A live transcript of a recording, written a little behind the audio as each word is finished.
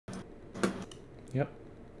Yep.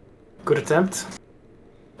 Good attempt.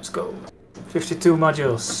 Let's go. 52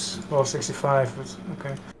 modules. Well, 65. But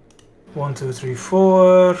okay. 1, 2, 3,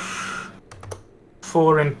 4.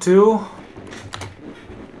 4 and 2.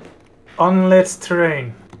 Unlit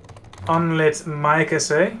terrain. Unlit mic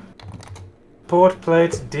SA. Port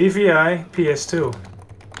plate DVI PS2.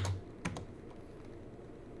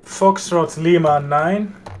 Foxtrot Lima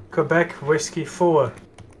 9. Quebec Whiskey 4.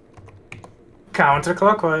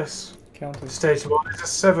 Counterclockwise. Counter. Stage 1 is a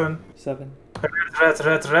 7. 7.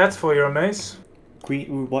 Red for your mace.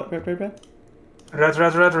 Green. Ooh, what? Red. Red.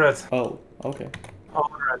 Oh, okay.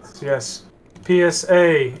 All red, yes.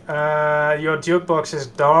 PSA, your jukebox is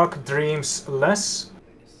Dark Dreams Less.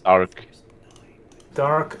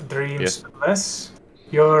 Dark Dreams Less.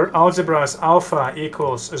 Your algebra is alpha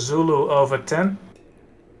equals Zulu over 10.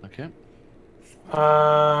 Okay.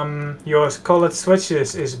 Your colored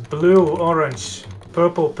switches is blue, orange,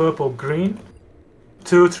 purple, green.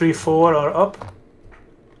 2, 3, 4 are up.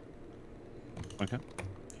 Okay.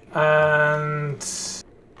 And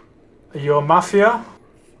your mafia.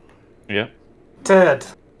 Yeah. Ted,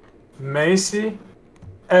 Macy,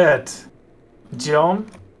 Ed, John,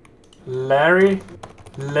 Larry,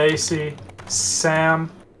 Lacey,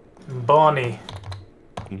 Sam, Bonnie.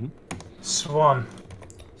 Swan.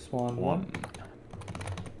 Swan 1.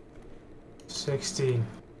 16,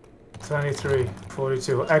 23,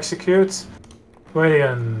 42. Execute.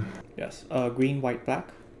 William. Yes. Green, white, black.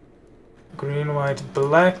 Green, white,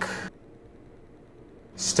 black.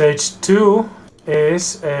 Stage 2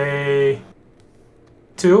 is a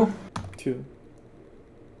 2. 2.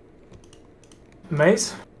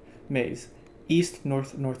 Maze. Maze. East,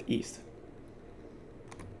 north, northeast.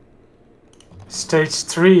 Stage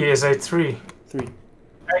 3 is a 3. 3.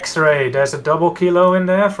 X-ray. There's a double kilo in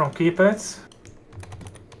there from keypad.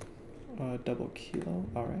 Double kilo.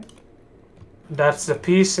 Alright. That's the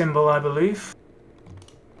P symbol, I believe.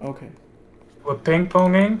 Okay. We're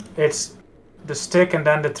ping-ponging. It's the stick and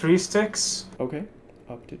then the 3 sticks. Okay.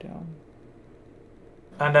 Up to down.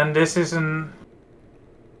 And then this is an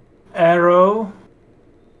arrow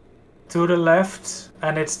to the left.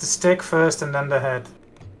 And it's the stick first and then the head.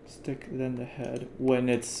 Stick, then the head. When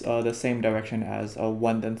it's the same direction as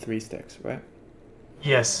 1, then 3 sticks, right?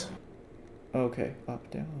 Yes. Okay. Up,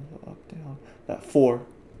 down. That 4.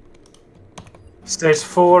 Stage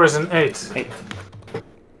 4 is an 8. 8.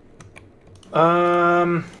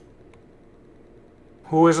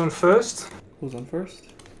 Who is on first? Who's on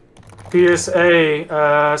first?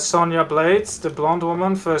 PSA, Sonia Blades, the blonde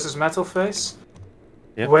woman versus Metalface.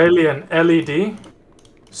 Yep. Walian, LED.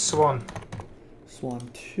 Swan. Swan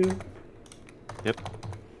 2. Yep.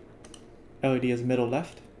 LED is middle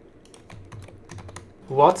left.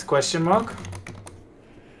 What? Question mark?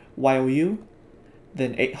 YOU.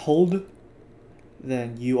 Then 8 hold.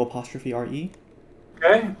 Then U apostrophe RE.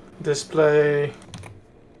 Okay. Display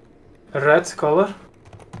red color.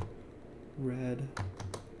 Red.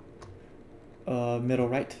 Middle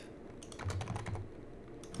right.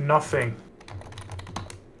 Nothing.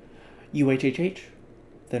 UHHH.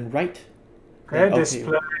 Then right. Okay, Then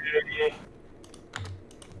display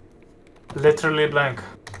literally blank.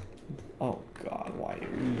 Oh god, why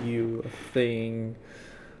are you a thing?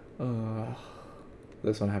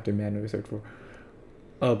 This one I have to manually search for.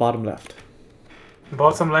 Bottom left.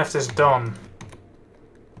 Bottom left is done.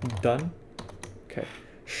 Done. Okay.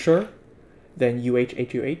 Sure. Then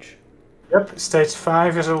UHHUH. Yep. Stage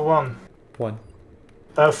 5 is a 1. 1.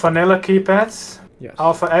 Vanilla keypad. Yes.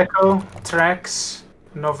 Alpha Echo. Tracks.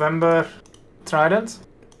 November. Trident.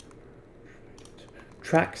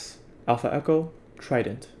 Tracks. Alpha Echo.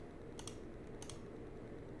 Trident.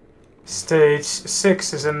 Stage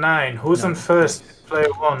 6 is a 9. Who's on 9. first? Display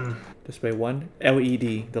 1. Display 1.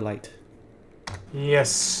 LED, the light.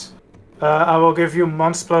 Yes. I will give you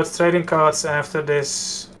Monsplode trading cards after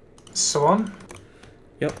this Swan.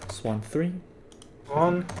 Yep. Swan 3.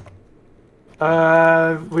 1.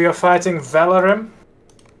 We are fighting Valorim.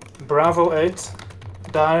 Bravo 8.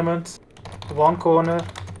 Diamond. 1 corner.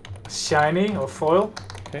 Shiny or foil.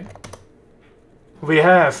 Okay. We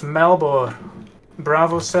have Melbor.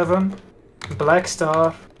 Bravo 7. Black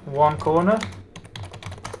Star. 1 corner.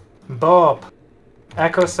 Bob.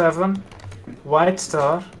 Echo 7. White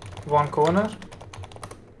Star. 1 corner.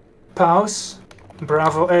 Pause.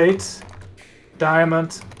 Bravo 8.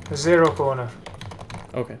 Diamond. 0 corner.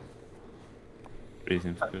 Okay.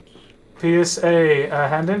 Seems good. PSA,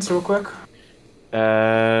 hand-ins real quick.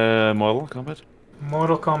 Mortal Kombat.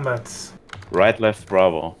 Mortal Kombat. Right, left,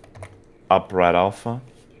 Bravo. Up, right, Alpha.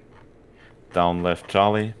 Down, left,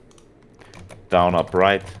 Charlie. Down, up,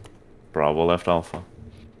 right. Bravo, left, Alpha.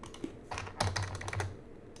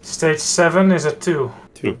 Stage 7 is a 2.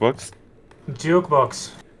 Jukebox.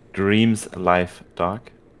 Jukebox. Dreams life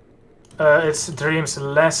dark. It's dreams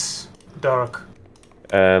less dark.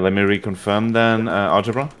 Let me reconfirm then.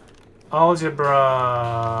 Algebra.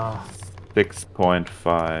 Algebra.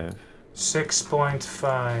 6.5.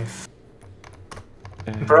 6.5.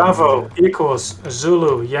 Bravo equals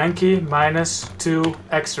Zulu Yankee minus 2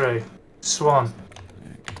 X-ray. Swan.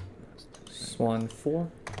 Swan 4.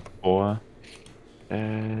 4.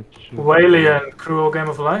 Walian Cruel Game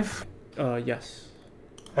of Life. Yes.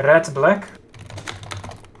 Red Black.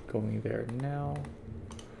 Going there now.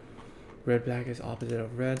 Red black is opposite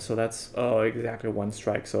of red, so that's exactly 1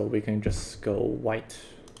 strike. So we can just go white.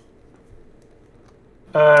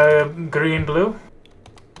 Green Blue.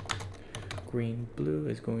 Green blue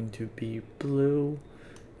is going to be blue.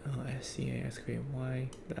 SCASKY.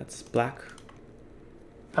 That's black.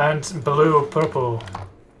 And Blue Purple.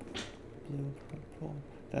 Blue purple.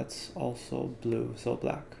 That's also blue, so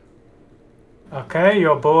black. Okay,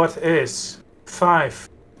 your board is 5,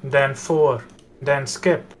 then 4, then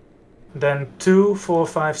skip, then 2, 4,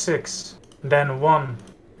 5, 6, then 1,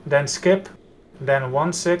 then skip, then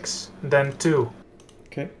 1, 6, then 2.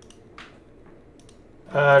 Okay.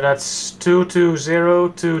 That's 2, 2, 0,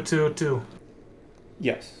 2, 2, 2.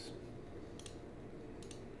 Yes.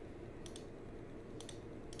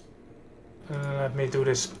 Let me do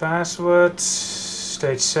this password.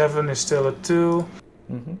 Stage 7 is still a 2.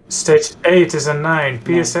 Mm-hmm. Stage 8 is a 9.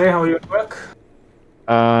 PSA, how you work?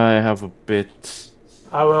 I have a bit.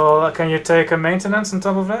 I will. Can you take a maintenance on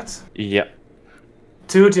top of that? Yeah.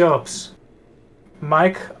 2 jobs.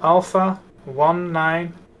 Mike Alpha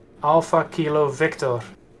 19 Alpha Kilo Victor.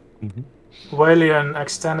 Mhm. Walian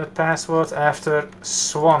extended password after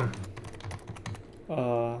Swan.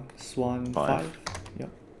 Swan 5. Yep.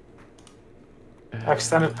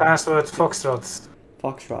 Extended password Foxtrot.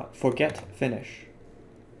 Foxtrot. Forget finish.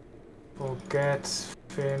 Forget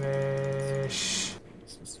finish.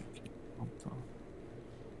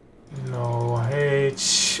 No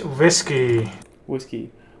H. Whiskey.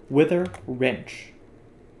 Whiskey. Wither wrench.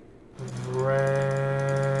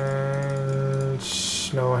 Wrench.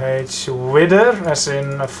 No H. Wither, as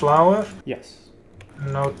in a flower. Yes.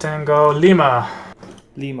 No Tango. Lima.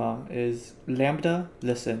 Lima is lambda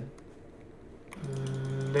listen.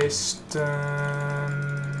 Listen.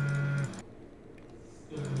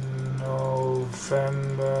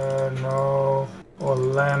 November. No. Or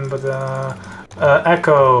lambda.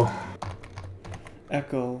 Echo.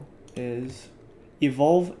 Echo is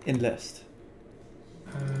evolve enlist.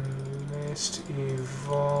 Enlist,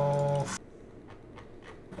 evolve.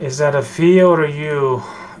 Is that a V or a U?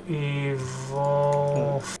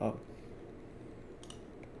 Evolve.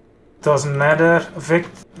 Doesn't matter.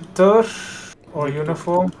 Victor or Victor.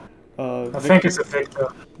 Uniform? I Victor, think it's a Victor.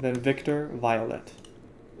 then Victor violet.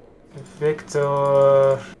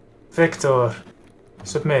 Victor. Victor.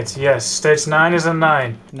 Submit. Yes. Stage 9 is a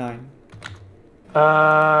 9. 9.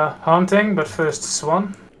 Hunting, but first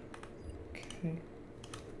Swan. Okay.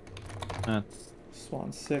 That's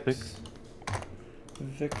Swan 6.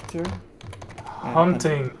 Victor. and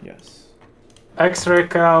Hunting. Yes. X-ray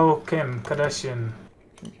cow Kim Kardashian.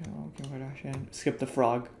 Okay, Kardashian. Skip the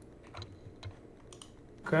frog.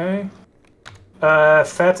 Okay.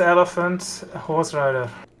 Fat elephant horse rider.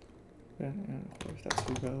 And of course that's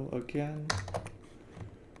who go again.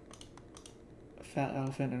 Fat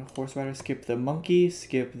elephant and horse rider. Skip the monkey.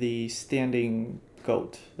 Skip the standing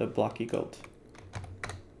goat. The blocky goat.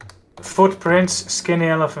 Footprints skinny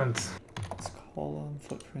elephant. Let's call them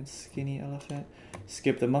footprints skinny elephant.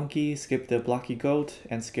 Skip the monkey. Skip the blocky goat.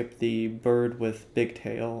 And skip the bird with big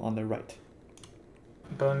tail on the right.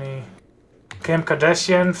 Bunny. Kim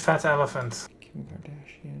Kardashian fat elephant. Kim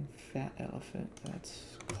Kardashian fat elephant.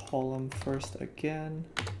 Let's call them first again.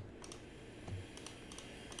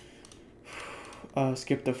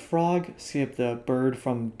 Skip the frog, skip the bird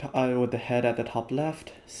from with the head at the top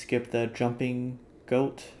left, skip the jumping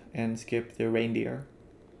goat, and skip the reindeer.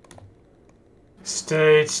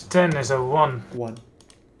 Stage 10 is a 1. 1.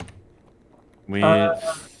 we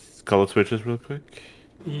color switches real quick.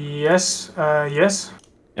 Yes, yes.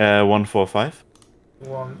 1, 4, 5.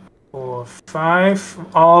 1, 4, 5.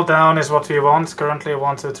 All down is what we want. Currently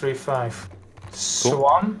 1, 2, 3, 5.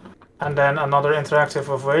 Swan. And then another interactive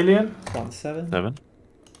of Walian. Swan 7. 7.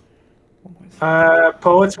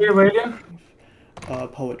 Poetry Walian.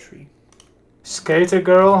 Poetry. Skater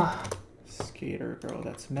girl. Skater girl,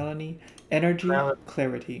 that's Melanie. Energy,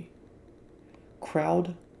 clarity.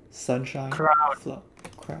 Crowd, sunshine, Crowd. flow.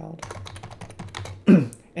 Crowd.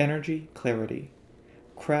 Energy, clarity.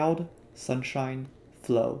 Crowd, sunshine,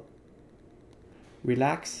 flow.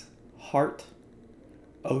 Relax, heart,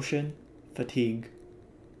 ocean, fatigue.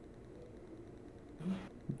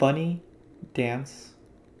 Bunny, dance,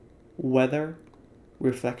 weather,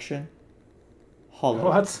 reflection, hollow.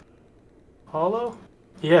 What? Hollow?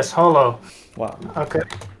 Yes, hollow. Wow. Okay.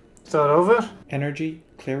 Start over. Energy,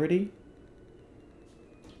 clarity,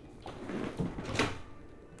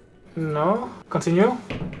 No. Continue.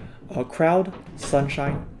 crowd,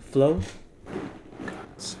 sunshine, flow,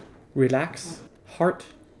 relax, heart,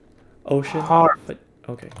 ocean. Heart.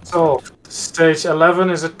 Okay. Solved. Stage 11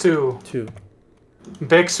 is a 2. 2.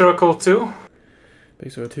 Big circle 2.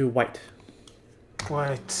 Big circle 2, white.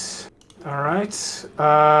 Wait. Alright.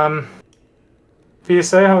 PSA,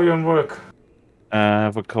 how you on work? I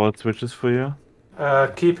have a colored switches for you.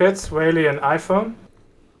 Keep it. Whaley and iPhone.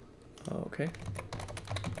 Okay.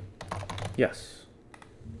 Yes.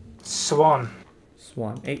 Swan.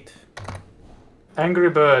 Swan 8. Angry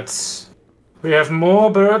birds. We have more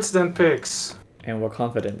birds than pigs. And we're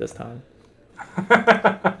confident this time.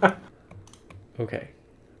 Okay.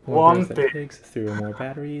 One birds than pig. pigs, 3 or more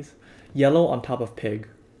batteries. Yellow on top of pig.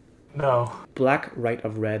 No. Black right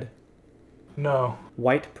of red. No.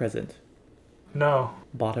 White present. No.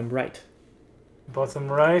 Bottom right. Bottom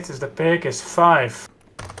right is the pig is 5.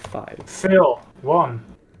 5. Phil. 1.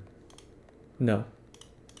 No.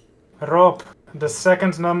 Rob. The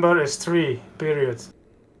second number is 3. Period.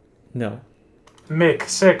 No. Mick.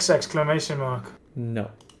 6 exclamation mark. No.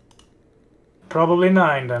 Probably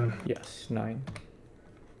 9 then. Yes. 9.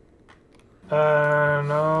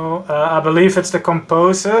 No. I believe it's the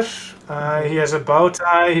composer. He has a bow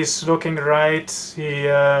tie. He's looking right. He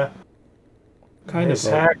Kind his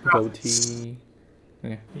of haircut. goatee.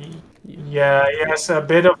 Yeah. Yeah, he has a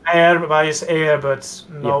bit of hair by his ear, but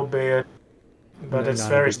no Yeah. beard. But No, it's not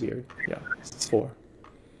a very big beard. Yeah. 4.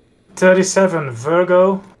 37.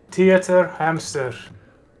 Virgo, theater, hamster.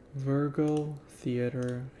 Virgo,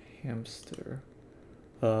 theater, hamster.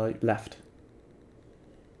 Left.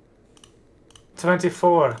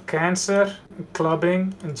 24. Cancer,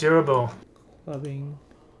 clubbing, durable. Clubbing,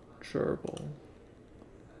 gerbil.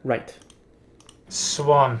 Right.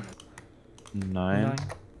 Swan. 9. 9.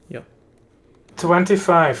 Yep.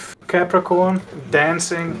 25. Capricorn,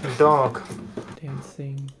 dancing, dog.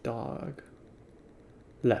 Dancing dog.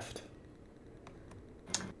 Left.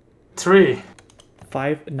 3.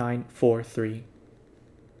 5, 9, 4, 3.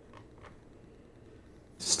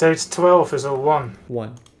 Stage 12 is a 1.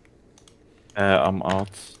 1. I'm out.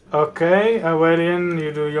 Okay, Aurelian,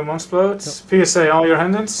 you do your monsplodes. PSA, all your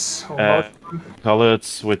handins. Colored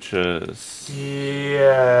switches.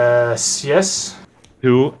 Yes, yes.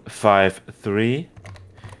 2, 5, 3,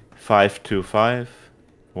 5, 2, 5,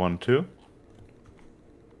 1, 2.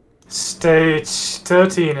 Stage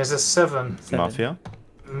 13 is a 7. 7. Mafia.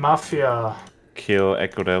 Mafia. Kill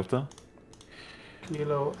Echo Delta.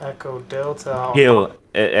 Kilo Echo Delta. Kill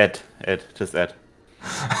Ed. Just Ed.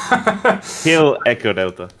 Kill Echo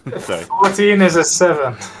Delta. Sorry. 14 is a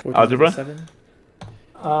 7. 14, Algebra? 7.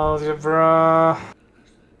 Algebra.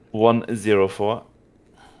 104.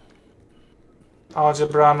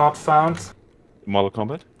 Algebra not found. Model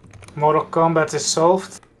Combat. Mortal Kombat is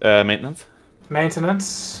solved. Maintenance.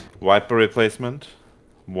 Maintenance. Wiper replacement.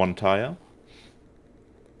 1 tire.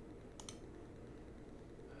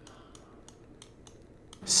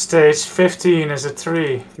 Stage 15 is a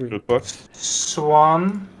 3. 3. Jukebox.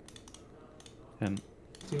 Swan. 10.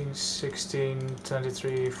 15, 16,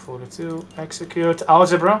 23, 42. Execute.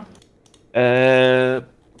 Algebra.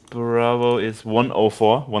 Bravo is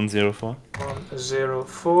 104. 104.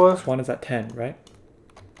 104. This one is at 10, right?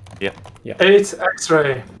 Yeah. 8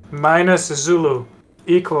 X-ray minus Zulu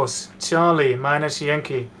equals Charlie minus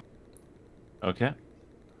Yankee. Okay.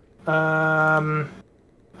 And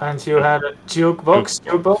you had a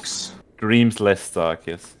jukebox. Dreams less dark,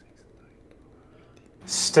 yes.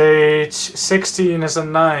 Stage 16 is a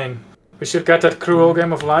 9. We should get that cruel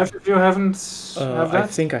game of life if you haven't have I that.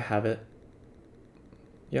 think I have it.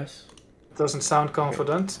 Yes. Doesn't sound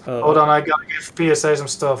confident. Uh, Hold on, I gotta give PSA some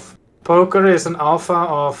stuff. Poker is an alpha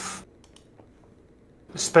of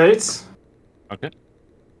spades. Okay.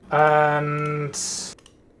 And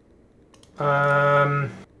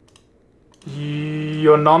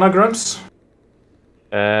your nonograms.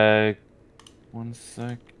 1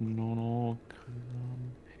 sec. No.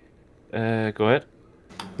 Go ahead.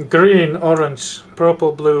 Green, orange,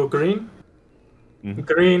 purple, blue, green. Mhm.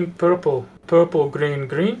 Green, purple, purple, green,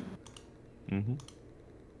 green. Mhm.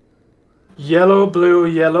 Yellow, blue,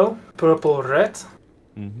 yellow, purple, red.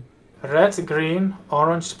 Mhm. Red, green,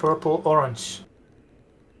 orange, purple, orange.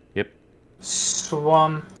 Yep.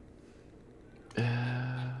 Swan.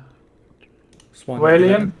 Swan Walian,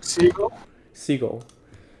 11. Seagull. Seagull.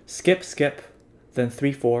 Skip, skip, then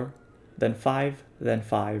 3, 4, then 5, then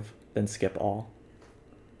 5, then skip all.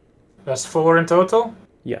 That's 4 in total?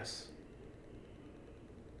 Yes.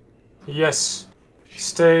 Yes.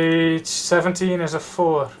 Stage 17 is a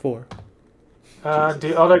 4. 4.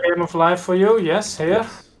 The other game of life for you, yes, here.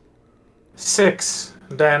 Yes. 6,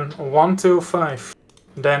 then 1, 2, 5,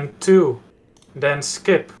 then 2, then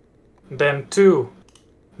skip, then 2,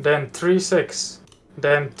 then 3, 6,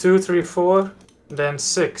 then 2, 3, 4, then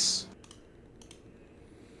 6.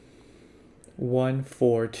 1,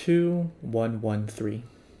 4, 2, 1, 1, 3.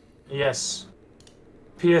 Yes.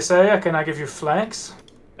 PSA, can I give you flags?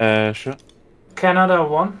 Sure. Canada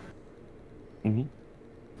 1, Mm-hmm.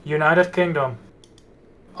 United Kingdom,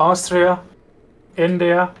 Austria,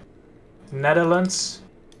 India, Netherlands,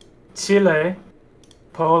 Chile,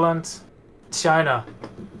 Poland, China.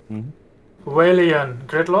 Mm-hmm. Walian,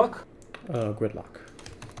 gridlock. Gridlock.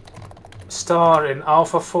 Star in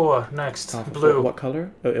Alpha 4, next. Alpha Blue. 4. What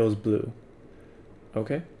color? Oh, it was blue.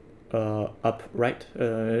 Okay. Up, right.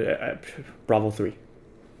 Bravo 3.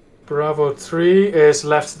 Bravo 3 is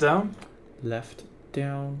left down. Left,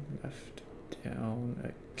 down,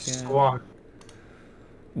 again. Swan.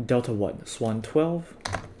 Delta 1. Swan 12.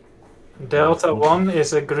 Delta 1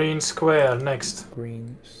 is a green square, next.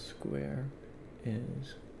 Green square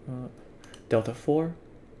is up. Delta 4.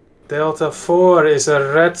 Delta 4 is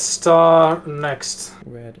a red star, next.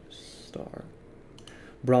 Red star.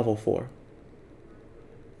 Bravo 4.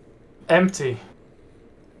 Empty.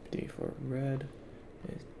 D for red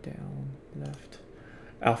is down, left.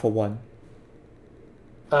 Alpha 1.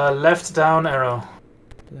 Left down arrow.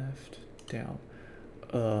 Left, down.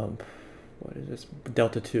 What is this?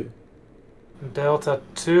 Delta 2 Delta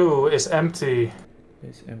 2 is empty.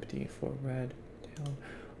 is empty for red,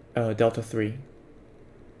 down. Delta 3.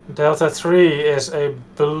 Delta 3 is a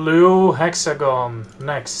blue hexagon,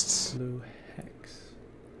 next. Blue hex.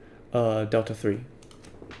 Delta 3.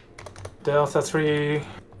 Delta 3.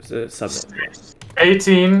 Is a subnet.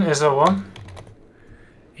 18 is a 1.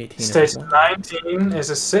 18 Stage is 1. 19 is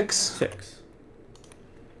a 6. 6.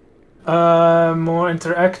 More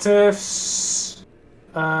interactive.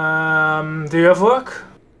 Do you have work?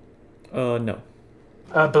 No.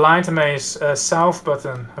 Blind maze, south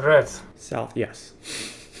button, red. South, yes.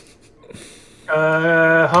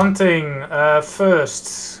 Hunting,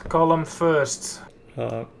 first. Column first.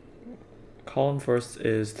 Column first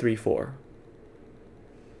is 3, 4.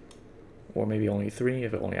 Or maybe only 3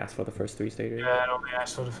 if it only asks for the first 3 stages. Yeah, it only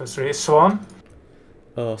asks for the first 3. Swan.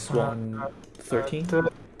 Swan 13.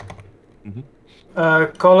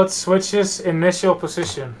 Mm-hmm. Call it switches, initial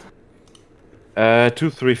position. 2,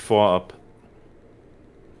 3, 4 up.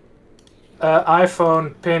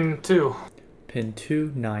 iPhone pin 2. Pin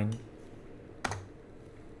 2, 9.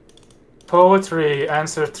 Poetry,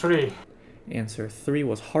 answer 3. Answer 3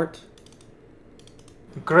 was heart.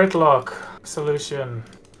 Gridlock, solution.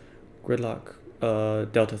 Gridlock,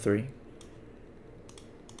 Delta 3.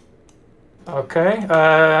 Okay,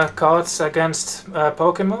 cards against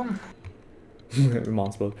Pokemon.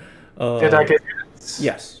 Monster. Did I get it?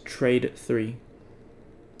 Yes. Trade 3.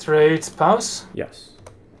 Trade pause. Yes.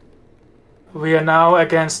 We are now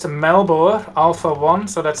against Melbourne, Alpha 1,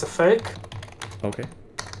 so that's a fake. Okay.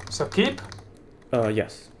 So keep.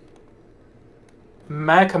 Yes.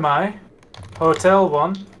 Magmai, Hotel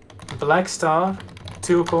 1, Black Star,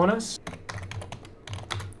 2 corners.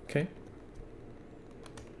 Okay.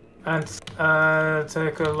 And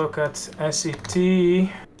take a look at SET,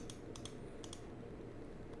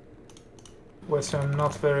 which I'm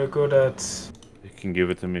not very good at. You can give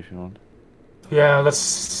it to me if you want. Yeah, let's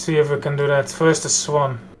see if we can do that. First the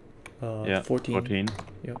Swan. Yeah, 14. 14.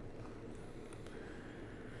 Yep.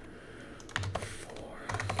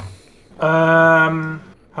 4.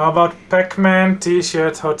 How about Pac-Man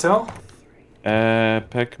T-shirt Hotel?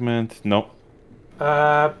 Pac-Man, no.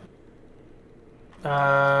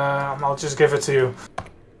 I'll just give it to you.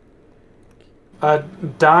 A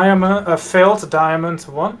diamond, a failed diamond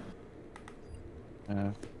 1.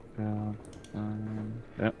 Yeah.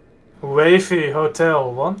 Wavy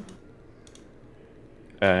Hotel 1.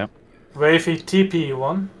 Yeah. Wavy TP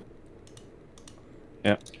 1.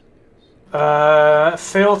 Yeah.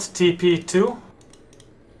 Failed TP 2.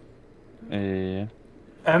 Yeah.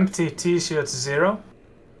 Empty T-shirt 0.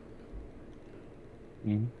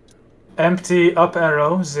 Mm-hmm. Empty up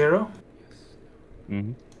arrow 0.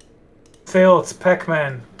 Mm-hmm. Failed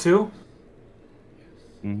Pac-Man 2.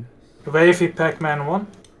 Mm-hmm. Wavy Pac-Man 1.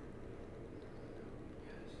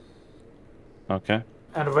 Okay.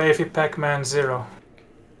 And Wavy Pac-Man 0.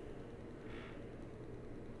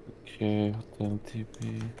 Okay, hotel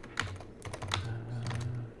TP.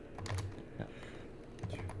 Yeah.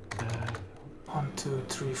 1, 2,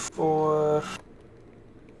 3, 4.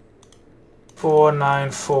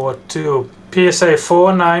 4942. PSA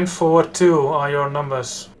 4942 are your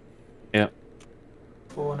numbers. Yeah.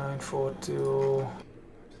 4942.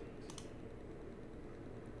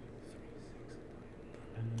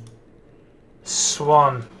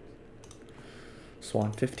 Swan.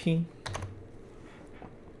 Swan 15.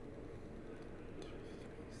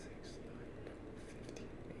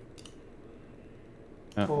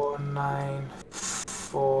 Yeah.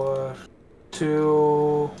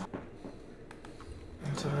 4942.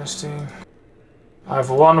 Interesting. I have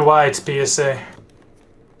one white PSA.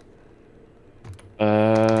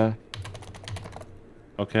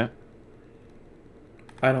 Okay.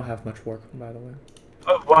 I don't have much work, by the way.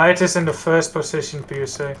 White is in the first position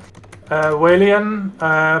PSA. Walian,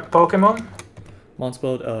 Pokemon.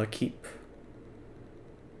 Monsbeld, keep.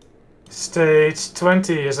 Stage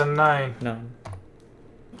 20 is a 9. 9.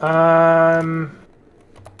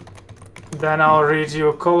 Then I'll read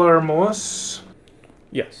you color Morse.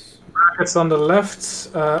 Yes. Brackets on the left,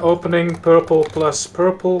 opening purple plus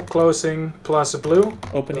purple, closing plus blue.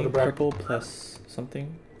 Opening purple plus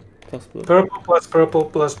something plus blue. Purple plus purple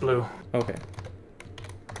plus blue. Okay.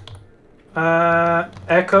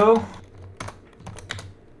 Echo.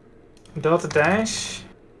 Dot dash.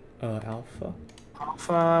 Alpha.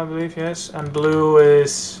 Alpha, I believe, yes. And blue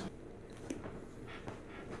is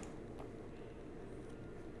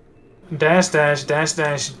dash dash dash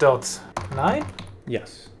dash dot 9.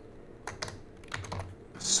 Yes.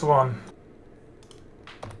 Swan.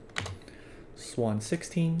 Swan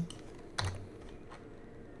 16.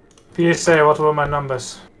 PSA, what were my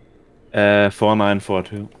numbers?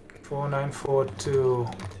 4942. 4942.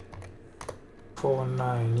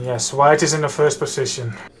 49. Yes, white is in the first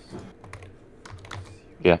position.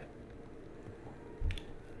 Yeah.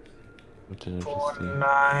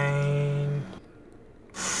 49.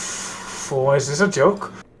 4. Is this a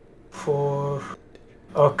joke? 4.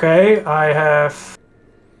 Okay, I have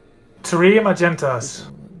 3 magentas.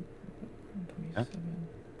 Yeah.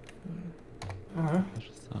 Uh-huh.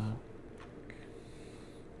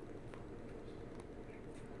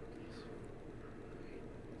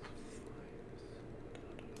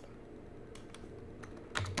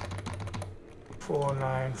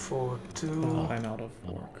 4942. Oh, I'm out of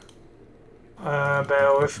work.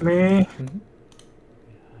 Bear with me.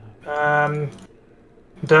 Mm-hmm.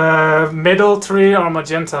 The middle 3 are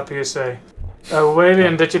magenta PSA.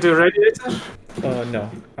 Walian, did you do radiator? No.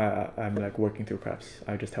 I'm like working through preps.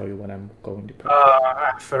 I just tell you when I'm going to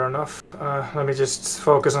prep. Fair enough. Let me just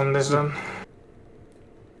focus on this then.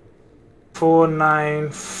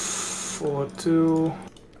 4942.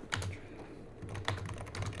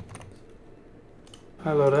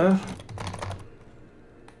 Hello there.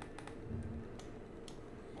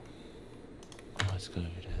 Let's go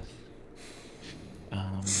with this.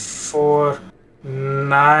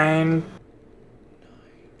 49.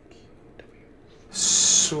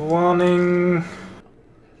 Swanning.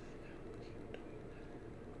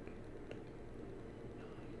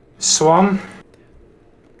 Swan.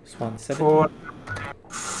 Swan 17.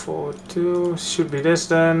 442 should be this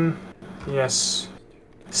then. Yes.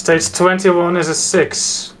 Stage 21 is a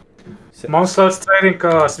 6. Most cards trading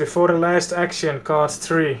cards before the last action. Card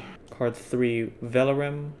 3. Card 3.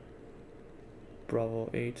 Velarem. Bravo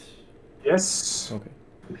 8. Yes. Okay.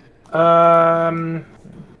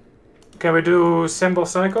 Can we do symbol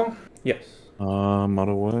cycle? Yes.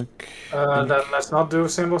 Model work. Then let's not do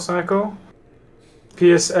symbol cycle.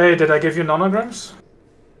 PSA, did I give you nanograms?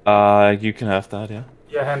 You can have that, yeah.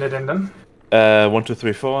 Yeah, hand it in then. 1, 2,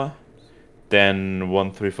 3, 4. Then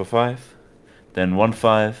 1, 3, 4, 5. Then 1,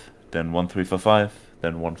 5. Then 1, 3, 4, 5.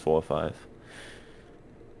 Then 1, 4, 5.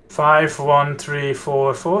 5, 1, 3,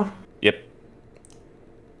 4, 4. Yep.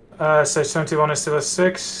 Stage 21 is still a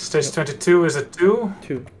 6. Stage 22 is a 2.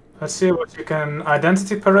 2. Let's see what you can.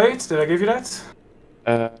 Identity parade. Did I give you that?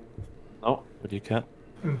 No, but you can.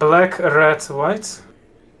 Black, red, white.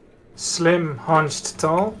 Slim, hunched,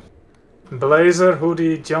 tall. Blazer,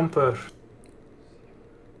 hoodie, jumper.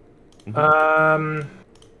 And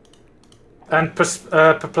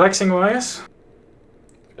perplexing wires.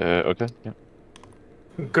 Okay, yeah.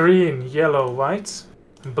 Green, yellow, white.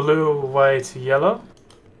 Blue, white, yellow.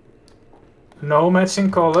 No matching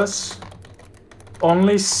colors.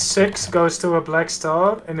 Only 6 goes to a black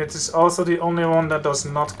star, and it is also the only one that does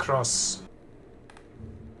not cross.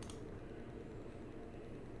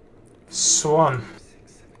 Swan.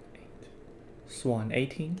 6, 7, 8. Swan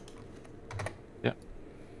 18. Yeah.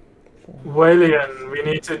 Walian, we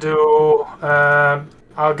need to do.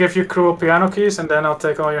 I'll give you cruel piano keys and then I'll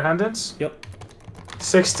take all your hand-ins. Yep.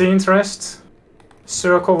 16th rest.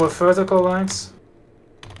 Circle with vertical lines.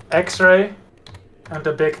 X-ray. And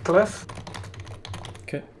the big clef.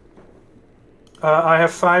 Okay. I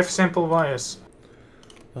have 5 simple wires.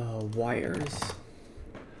 Wires.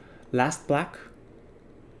 Last black.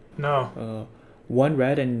 No. 1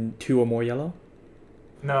 red and 2 or more yellow.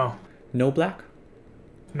 No. No black.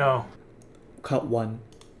 No. Cut 1.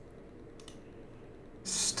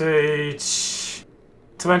 Stage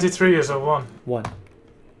 23 is a 1. 1.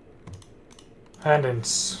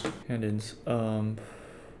 Hand-ins. Hand-ins.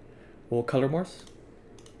 Well, color Morse.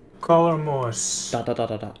 Color Morse. Dot dot dot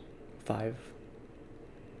dot dot. 5.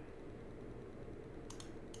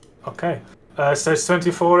 Okay. Stage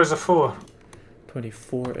 24 is a 4.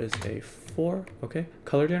 24 is a 4. Okay.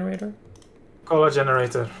 Color generator. Color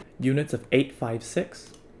generator. Units of 8, 5,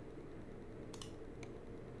 6.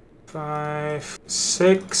 5,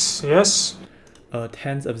 6, yes.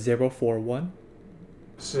 Tens of 0, 4, 1.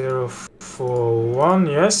 0, 4, 1,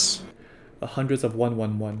 yes. Hundreds of 1,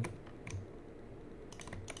 1, 1.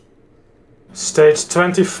 Stage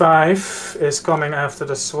 25 is coming after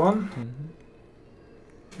the swan.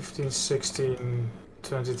 15, 16,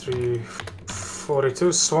 23,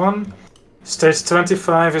 42, swan. Stage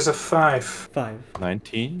 25 is a 5. 5.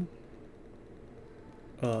 19.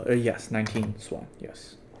 Yes, 19 swan.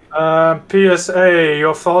 Yes. PSA,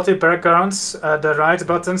 your faulty backgrounds. The right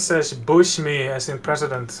button says "Bush me" as in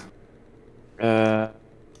president. Walian,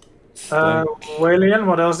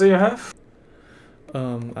 what else do you have?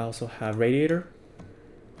 I also have radiator.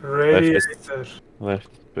 Radiator. Left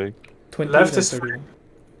big. 20 Left then is 31.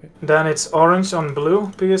 Then it's orange on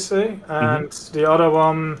blue, PSA, and the other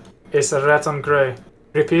one is a red on gray.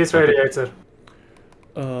 Repeat radiator.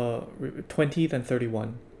 20 then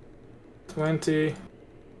 31. 20,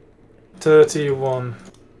 31.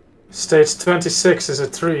 Stage 26 is a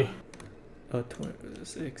 3.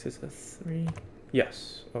 26 is a 3.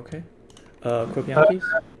 Yes. Okay. Kropiankis.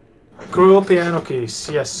 Cruel piano keys,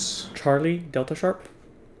 yes. Charlie Delta Sharp.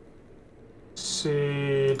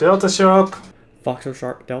 C Delta Sharp. Foxtrot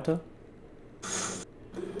Sharp Delta.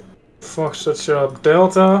 Foxtrot Sharp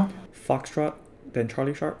Delta. Foxtrot then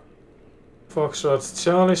Charlie Sharp. Foxtrot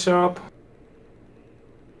Charlie Sharp.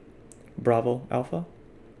 Bravo Alpha.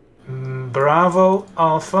 Bravo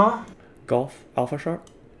Alpha. Golf Alpha Sharp.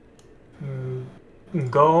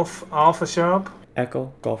 Golf Alpha Sharp.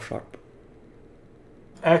 Echo Golf Sharp.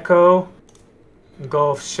 Echo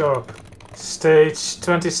Golf Sharp. Stage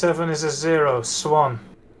 27 is a 0. Swan.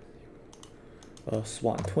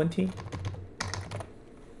 Swan 20.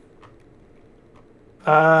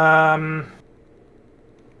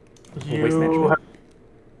 You management. have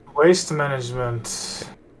waste management.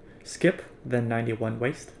 Skip then 91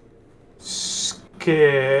 waste.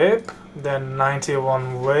 Skip. Then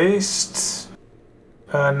 91 waste.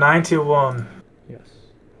 91. Yes.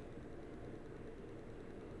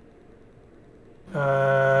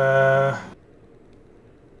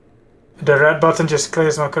 The red button just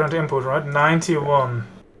clears my current input, right? 91.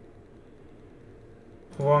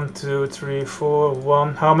 1, 2, 3, 4,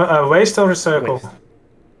 1. How many? Waste or recycle? Waste.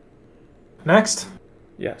 Next.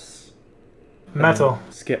 Yes. Metal.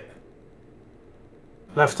 Skip.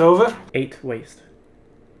 Leftover. 8 waste.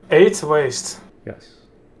 8 waste. Yes.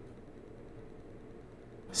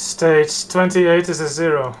 Stage 28 is a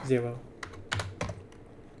 0. 0.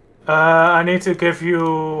 I need to give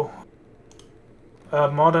you a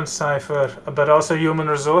modern cipher, but also human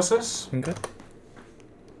resources. Okay.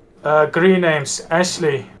 Green names: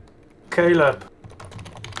 Ashley, Caleb,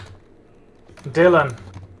 Dylan,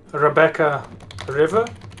 Rebecca, River.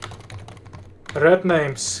 Red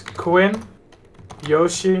names: Quinn,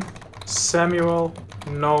 Yoshi, Samuel,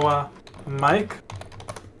 Noah, Mike.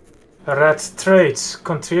 Red traits: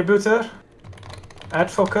 contributor,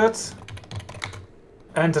 advocate,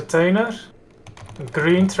 entertainer.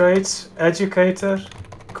 Green traits: educator,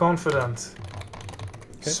 confident.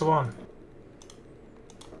 Okay. Swan.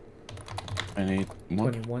 I need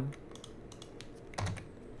one.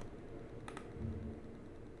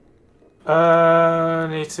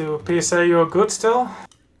 21. Need to PSA you're good still?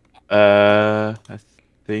 I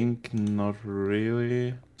think not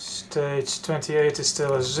really. Stage 28 is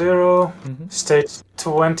still a 0. Stage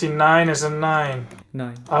 29 is a 9.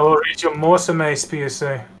 9. I will read your Morse Maze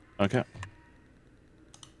PSA. Okay.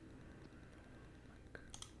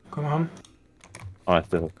 Come on. Oh, I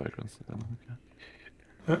still have backgrounds. Okay.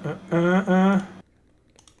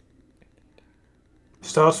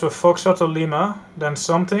 Starts with Foxtrot or Lima, then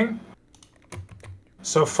something.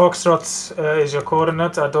 So Foxtrot is your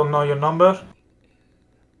coordinate. I don't know your number.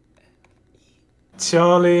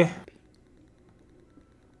 Charlie.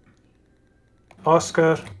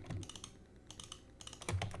 Oscar.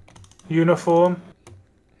 Uniform.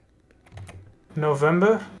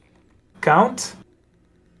 November. Count.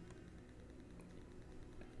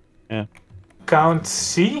 Yeah. Count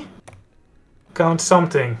C. Count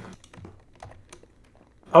something.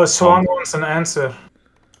 Oh, Swan wants an answer.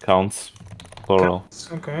 Counts. Plural.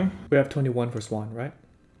 Counts, okay. We have 21 for Swan, right?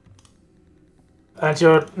 And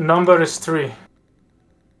your number is 3.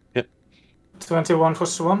 Yep. 21 for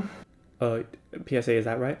Swan. PSA, is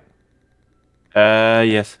that right?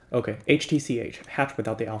 Yes. Okay. HTCH. Hatch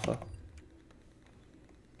without the alpha.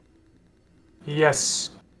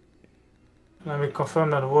 Yes. Let me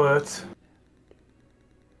confirm that word.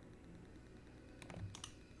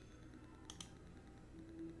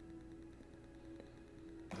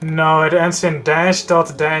 No, it ends in dash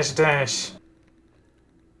dot dash dash.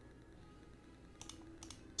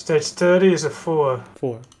 Stage 30 is a 4.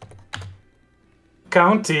 4.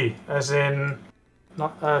 County, as in...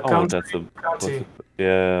 Not, Oh, county. that's a. County.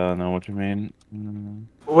 Yeah, I know what you mean.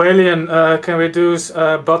 Walian, can we do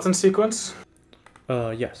button sequence?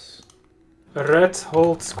 Yes. Red,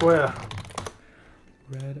 hold, square.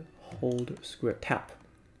 Red, hold, square, tap.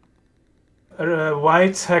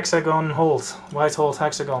 White, hexagon, hold. White, hold,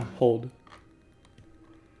 hexagon. Hold.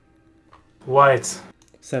 White.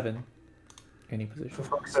 7. Any position. For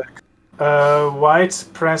fuck's sake. White,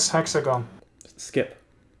 press hexagon. Skip.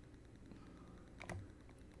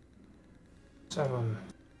 7.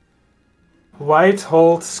 White,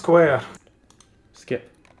 hold, square.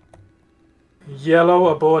 Skip. Yellow,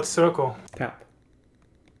 abort, circle. Tap.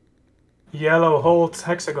 Yellow, hold,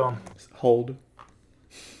 hexagon. Hold.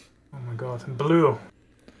 Oh my god. Blue.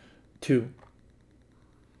 2.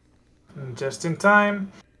 Just in time.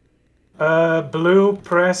 Blue,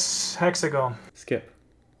 press hexagon. Skip.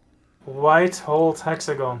 White, hold,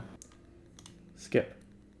 hexagon. Skip.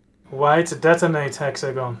 White, detonate,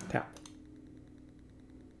 hexagon. Tap.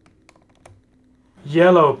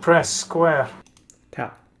 Yellow, press square.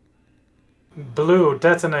 Tap. Blue,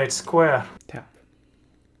 detonate, square. Tap.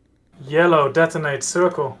 Yellow, detonate,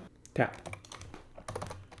 circle. Tap.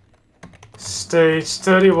 Stage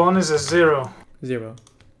 31 is a 0. 0.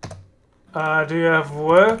 Do you have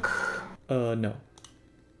work? No.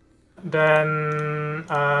 Then,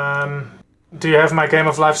 do you have my game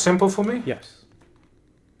of life simple for me? Yes.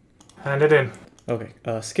 Hand it in. Okay.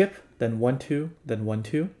 Skip, then 1, 2, then 1,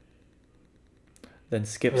 2. Then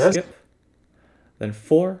skip, Yes. skip. Then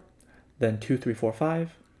 4, then 2, 3, 4,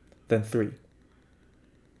 5. Then 3.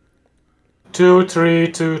 2, 3,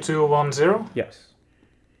 2, 2, 1, 0. Yes.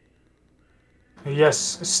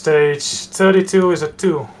 Yes. Stage 32 is a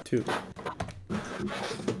 2. 2.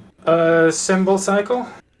 Symbol cycle.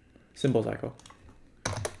 Symbol cycle.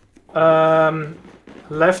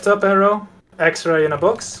 Left up arrow. X-ray in a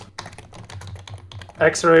box.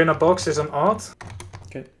 X-ray in a box is an odd.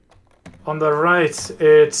 Okay. On the right,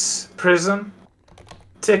 it's prison,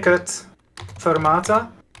 ticket, fermata.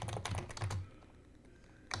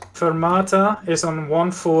 Fermata is on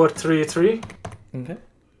 1433. Okay.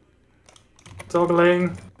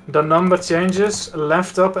 Toggling. The number changes.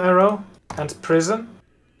 Left up arrow and prison.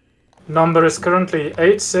 Number is currently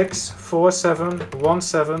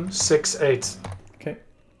 86471768. Okay.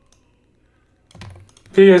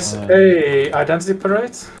 PSA identity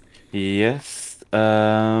parade. Yes.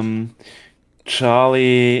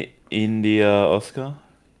 Charlie, India, Oscar.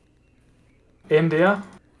 India.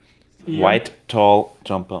 Ian. White, tall,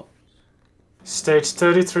 jumper. Stage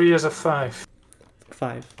 33 is a 5.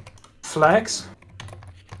 5. Flags.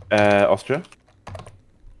 Austria.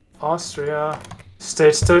 Austria.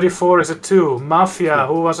 Stage 34 is a 2. Mafia,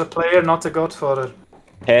 who was a player, not a godfather.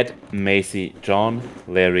 Ted, Macy, John,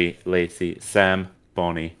 Larry, Lacey, Sam,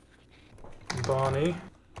 Bonnie. Bonnie.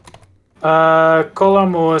 Color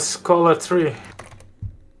Morse, color 3.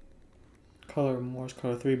 Color Morse,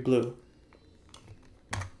 color 3, blue.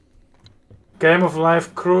 Game of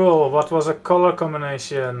Life Cruel, what was a color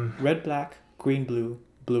combination? Red, black, green, blue,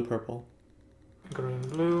 blue, purple. Green,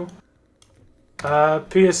 blue.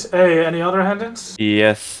 PSA, any other hand-ins?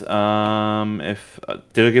 Yes. If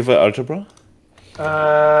did I give an algebra?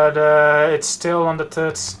 It's still on the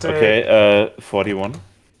third stage. Okay. 41.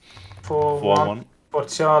 For 4-1. for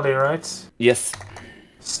Charlie, right? Yes.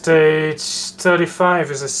 Stage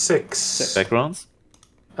 35 is a 6. Backgrounds.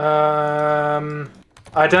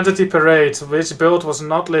 Identity Parade, which build was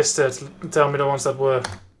not listed? Tell me the ones that were.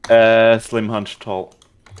 Slim Hunch, tall.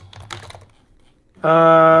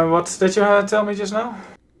 What did you tell me just now?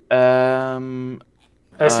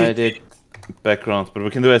 I did backgrounds, but we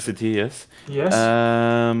can do SCT, yes. Yes.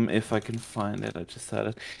 If I can find it, I just had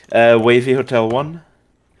it. Wavy Hotel 1,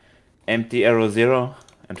 Empty Arrow 0,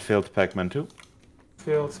 and Failed Pac-Man 2.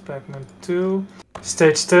 Failed Pac-Man 2.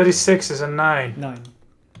 Stage 36 is a 9. 9.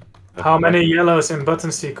 How many yellows in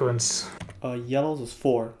button sequence? Yellows is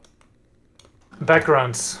 4.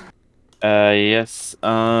 Backgrounds. Yes.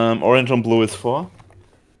 Orange on blue is 4.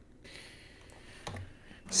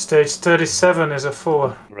 Stage 37 is a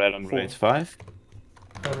 4. Red on gray is 5.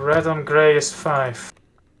 Red on grey is 5.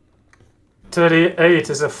 38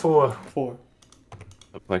 is a 4. 4.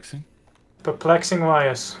 Perplexing. Perplexing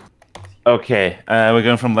wires. Okay, we're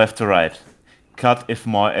going from left to right. Cut if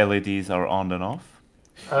more LEDs are on than off.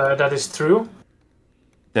 That is true.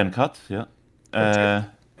 Then cut, yeah.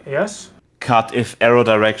 Yes. Cut if arrow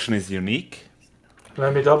direction is unique.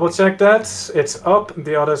 Let me double check that. It's up,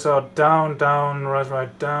 the others are down, down, right,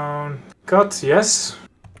 right, down. Cut, yes.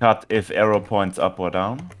 Cut if arrow points up or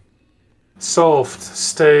down. Solved.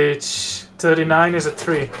 Stage 39 is a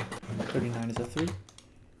 3. 39 is a 3.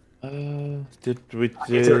 Did we I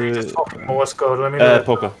need to read do... this fucking Morse code. Let me do it.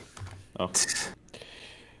 Poker. Oh.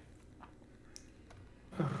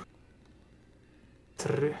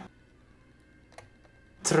 Trick.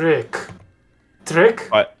 Trick?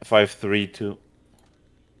 5, 3, 2.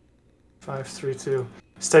 5, 3, 2.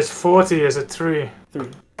 Stage 40 is a 3. 3.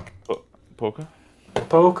 Poker.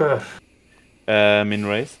 Poker. Min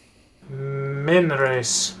raise. Min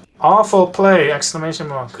race. Awful play! Exclamation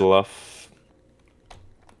mark. Bluff.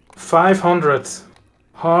 500.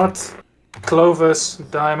 Heart. Clovis.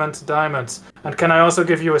 Diamond. Diamond. And can I also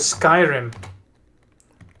give you a Skyrim?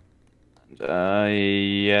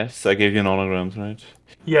 Yes, I gave you an holograms, right?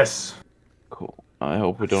 Yes. Cool. I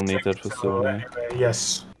hope we don't need that for so long. Anyway,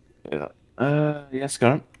 yes. Yeah. Yes,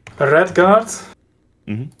 Karen. Red guard.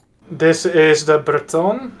 Mm-hmm. This is the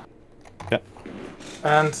Breton. Yeah.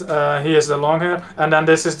 And he is the long hair. And then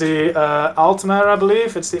this is the Altmer, I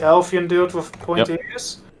believe. It's the Elfian dude with pointy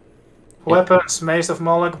ears. Weapons, Mace of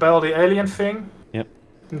Moloch, Bell, the alien thing. Yep.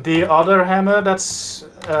 The other hammer, that's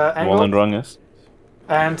Angle. Wall and rung is.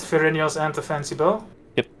 And Virinios and the fancy bow.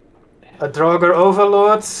 Yep. A Draugr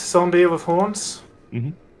Overlord, zombie with horns.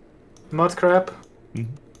 Mm-hmm. Mudcrab.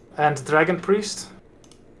 Mm-hmm. And Dragon Priest.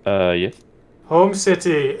 Yes. Home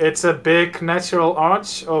city, it's a big natural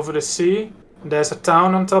arch over the sea. There's a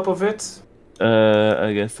town on top of it.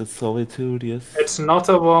 I guess that's Solitude, yes. It's not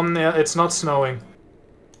a one, it's not snowing.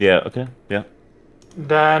 Yeah, okay, yeah.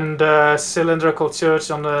 Then the cylindrical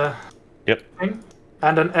church on the Yep. thing.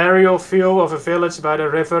 And an aerial view of a village by the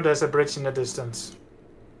river, there's a bridge in the distance.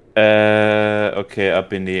 Okay,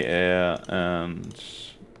 up in the air and...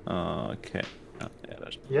 okay. Yeah,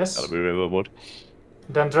 that's Yes. gotta be riverboat.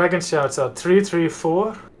 Then dragon shouts out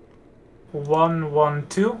 334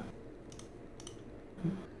 112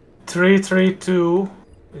 332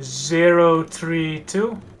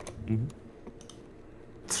 032 Mm-hmm.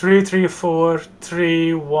 334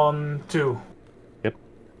 312. Yep.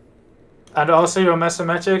 And also your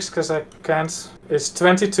mathematics, because I can't, is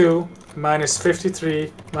 22 minus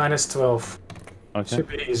 53 minus 12. Okay. Should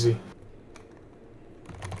be easy.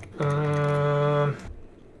 Seven.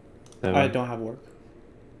 I don't have work.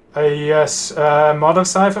 Yes, modern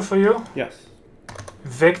cipher for you. Yes.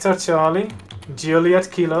 Victor Charlie, Juliet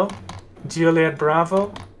Kilo, Juliet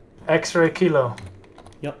Bravo, X-ray Kilo.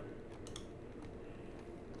 Yep.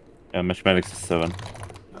 Yeah, mathematics is 7.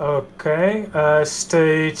 Okay,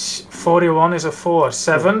 stage 41 is a 4.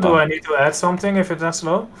 7, do I need to add something if it's that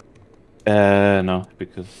slow? No,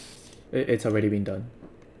 because... It's already been done.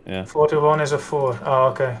 Yeah. 41 is a 4. Oh,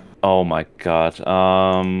 okay. Oh my god.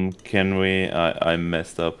 Can we... I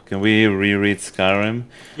messed up. Can we reread Skyrim?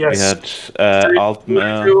 Yes. We had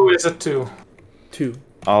Altmer... 2 is a 2. 2.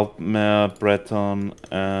 Altmer, Breton,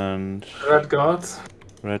 and... Red God.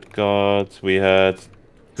 Red God. We had...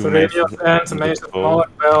 Virinius and Mace of Moloch,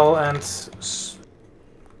 Bell, and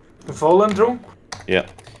Volendru. Yeah.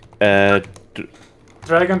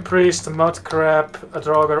 Dragon Priest, Mudcrab, a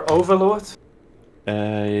Draugr Overlord.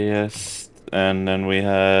 Yes. And then we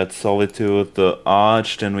had Solitude, the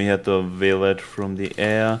Arch, then we had the Village from the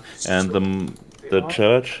Air, and the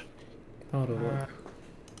Church. How to work.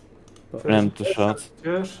 And the shots.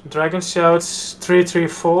 Dragon Shouts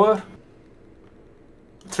 334.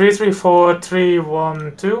 334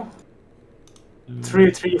 312.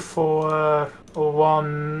 334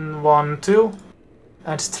 112.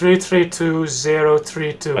 And 332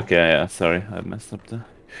 032. Okay, yeah, sorry, I messed up there.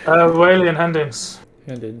 Walian Handings.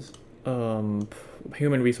 Handins.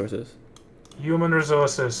 Human resources. Human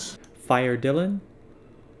resources. Fire Dylan.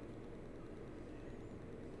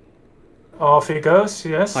 Off he goes,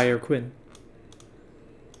 yes. Higher Quinn.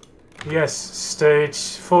 Yes,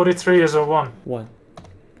 stage 43 is a 1. 1.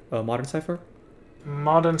 Modern Cipher.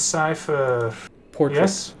 Modern Cipher. Portrait.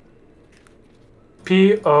 Yes.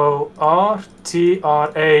 Portra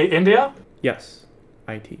India. Yes.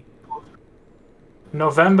 IT.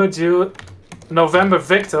 November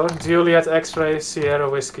Victor, Juliet X-Ray, Sierra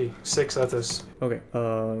Whiskey. 6 others. Okay.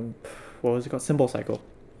 What was it called? Symbol Cycle.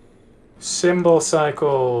 Symbol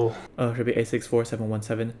Cycle. Should be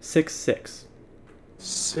 864-717-66.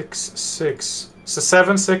 66. So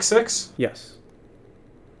 766? Yes.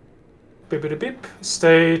 Beep beep beep.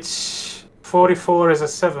 Stage 44 is a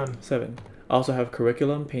 7. 7. I also have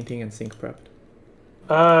curriculum, painting, and sync prepped.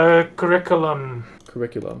 Curriculum.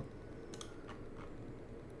 Curriculum.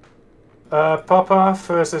 Papa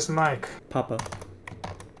versus Mike. Papa.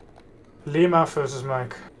 Lima versus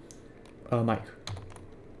Mike. Mike.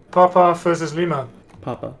 Papa versus Lima.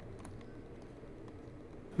 Papa.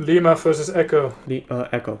 Lima versus Echo.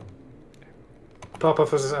 Echo. Papa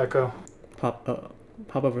versus Echo.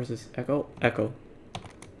 Papa versus Echo. Echo.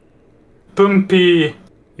 Pumpy.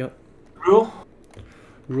 Yep. Rule?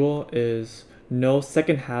 Rule is no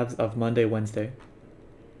second halves of Monday, Wednesday.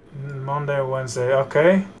 Monday, Wednesday.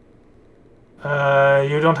 Okay.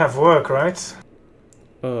 You don't have work, right?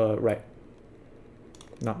 Right.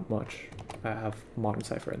 Not much. I have Modern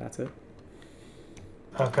Cipher and that's it.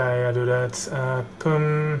 Okay, I do that.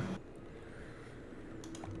 Pum.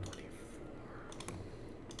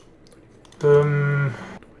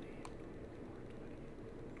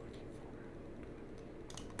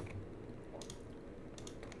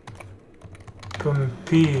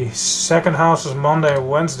 P. Second house is Monday,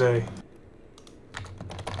 Wednesday.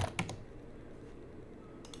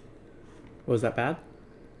 Was that bad?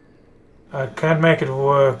 I can't make it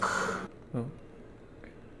work. Oh.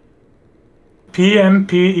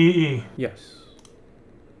 PMPEE. Yes.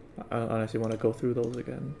 I honestly want to go through those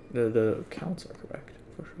again. The counts are correct,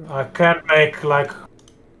 for sure. I can't make, like,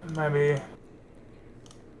 maybe...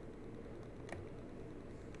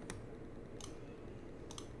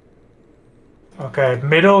 Okay,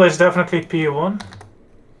 middle is definitely P1.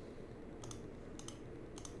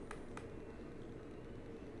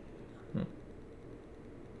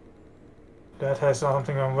 That has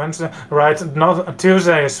something on Wednesday. Right, not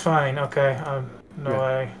Tuesday is fine. Okay, no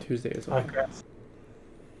way. Tuesday is I fine. guess.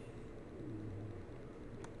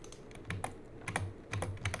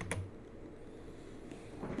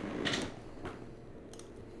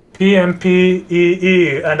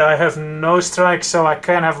 PMPEE, and I have no strikes, so I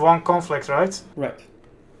can have 1 conflict, right? Right.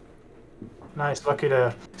 Nice, lucky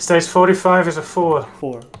there. Stage 45 is a 4.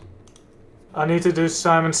 4. I need to do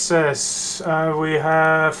Simon Says. We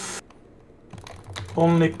have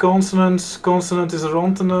only consonants. Consonant is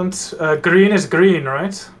consonant. Green is green,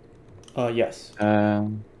 right? Yes.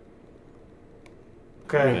 Okay.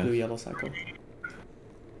 Red, blue, yellow cycle.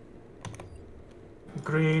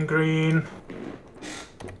 Green, green.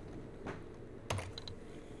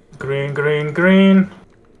 Green, green, green.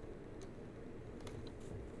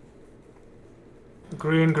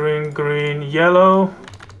 Green, green, green, yellow.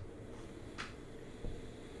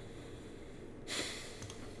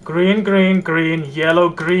 Green, green, green, yellow,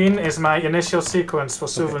 green is my initial sequence for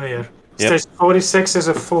souvenir. Yep. Stage 46 is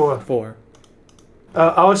a 4. 4.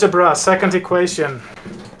 Algebra, second equation.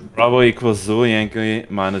 Bravo equals Zulu Yankee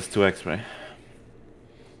minus 2 X-ray.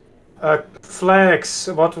 Flags,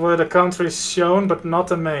 what were the countries shown but not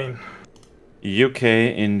the main? UK,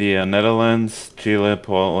 India, Netherlands, Chile,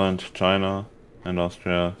 Poland, China, and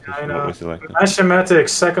Austria. This is what we selected.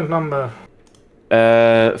 Mathematics, second number.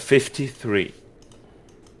 53.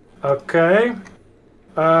 Okay.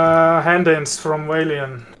 Hand-ins from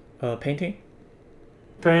Walian. Painting.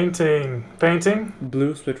 Painting. Painting.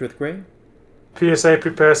 Blue switch with gray. PSA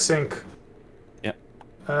prepare sync. Yep.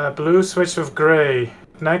 Blue switch with gray.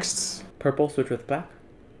 Next. Purple switch with black.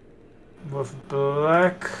 With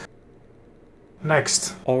black.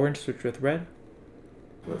 Next. Orange switch with red.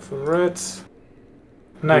 With red.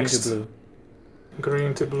 Next. Green to blue.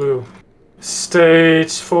 Green to blue.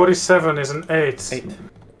 Stage 47 is an 8. 8.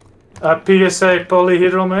 PSA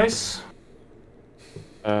polyhedral maze.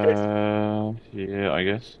 Yeah, I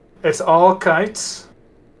guess. It's all kites.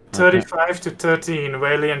 35 to 13.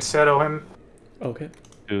 Whaley and shadow him. Okay.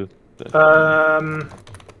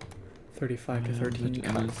 35 to 13.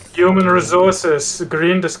 Human resources.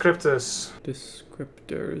 Green descriptors.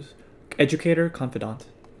 Descriptors. Educator, confidant.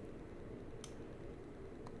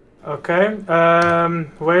 Okay.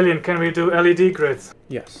 Walian, can we do LED grid?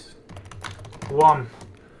 Yes. 1.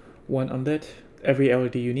 1 unlit. Every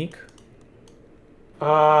LED unique.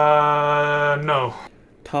 No.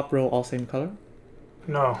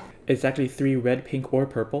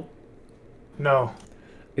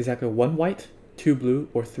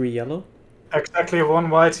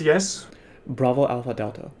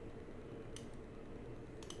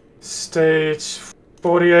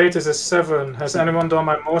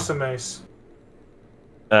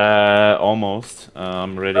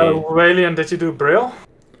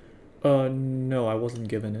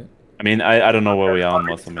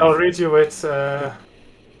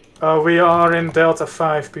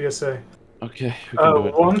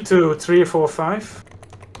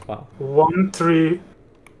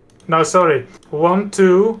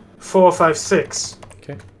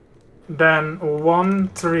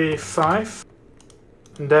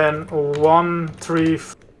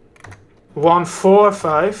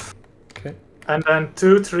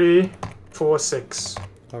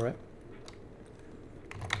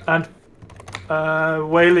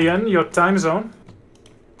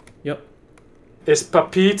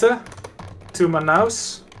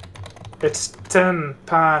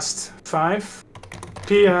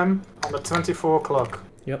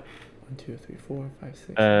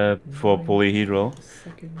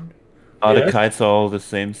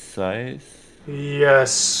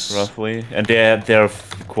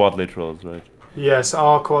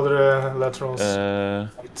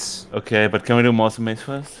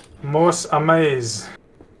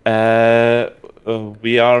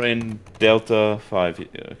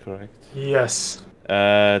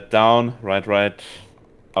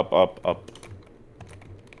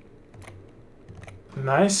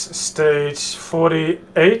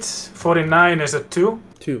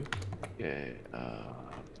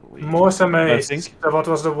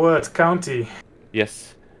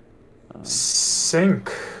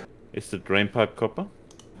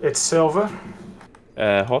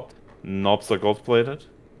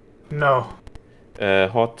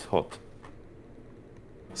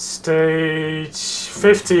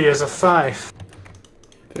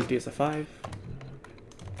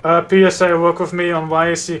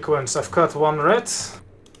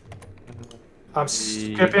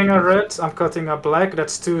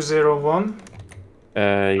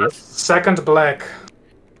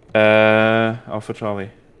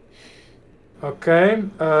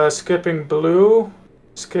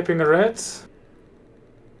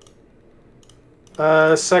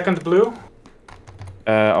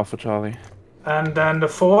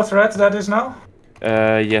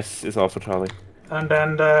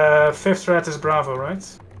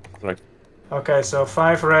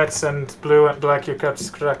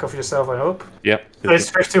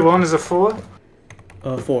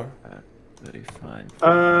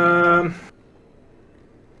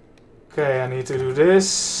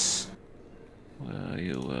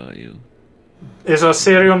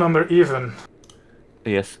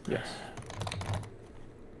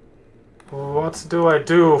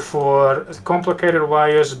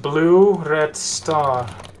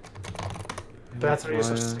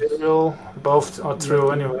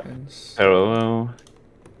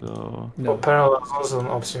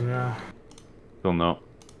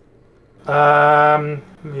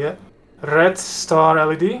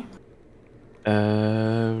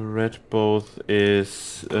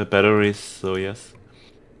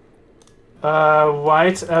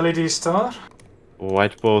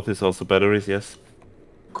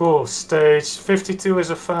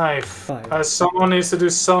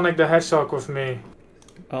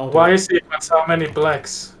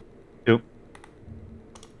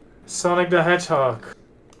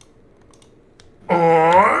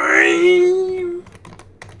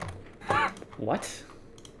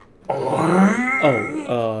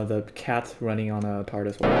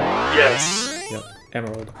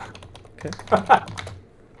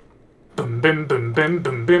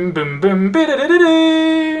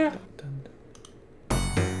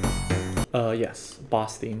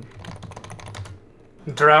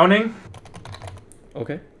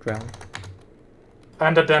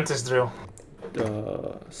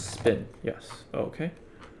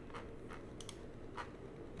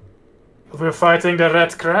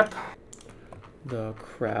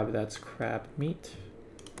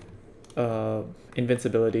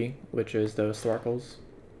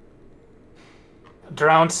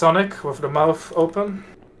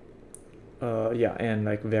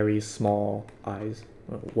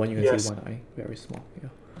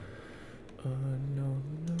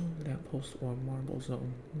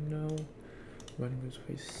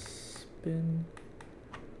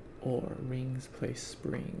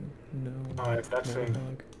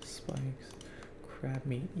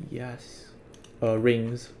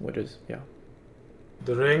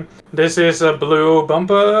 The ring. This is a blue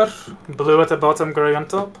bumper. Blue at the bottom, grey on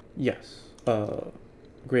top. Yes.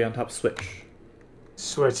 Gray on top, switch.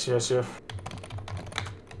 Switch, yes, yeah.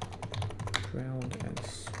 Ground and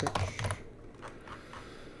switch.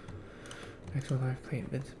 Extra life play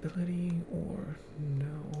invincibility or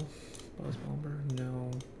no. Buzz bomber, no.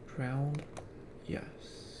 Drowned, yes.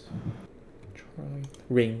 Charlie.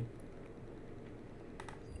 Ring.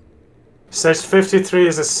 Stage 53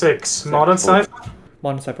 is a 6. Modern Cipher?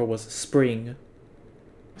 Modern Cipher was spring.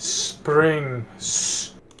 Spring.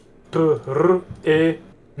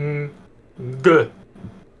 S-P-R-E-N-G.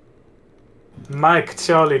 Mike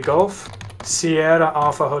Charlie Golf. Sierra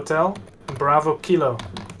Alpha Hotel. Bravo Kilo.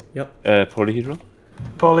 Yep. Polyhedral.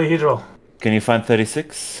 Polyhedral. Can you find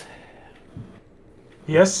 36?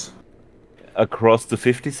 Yes. Across to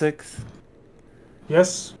 56.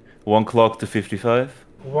 Yes. 1 clock to 55.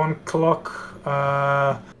 1 clock.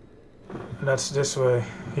 That's this way.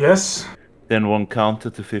 Yes. Then 1 counter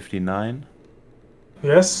to 59.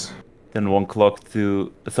 Yes. Then 1 clock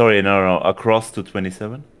to... Sorry, no, across to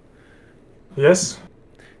 27. Yes.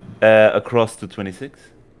 Across to 26.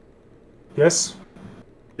 Yes.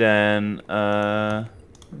 Then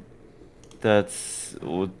that's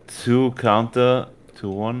 2 counter to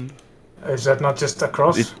 1. Is that not just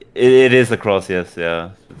across? It is across, yes,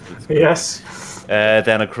 yeah. Yes.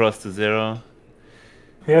 Then across to 0.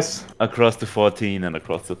 Yes. Across to 14 and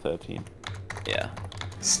across to 13. Yeah.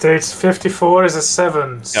 Stage 54 is a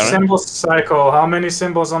 7. Symbol cycle. How many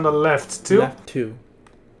symbols on the left? 2? Left 2.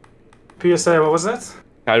 PSA, what was that?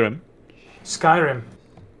 Skyrim. Skyrim.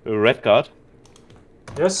 Red Guard.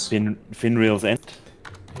 Yes. Finreal's End.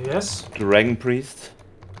 Yes. Dragon Priest.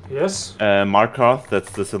 Yes. Markarth,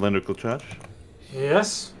 that's the cylindrical church.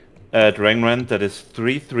 Yes. Dragonrend, that is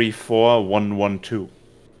 334112.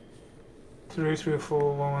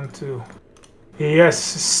 334112. Yes.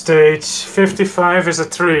 Stage 55 is a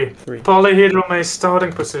 3. 3. Polyhedral maze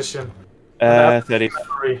starting position. 30,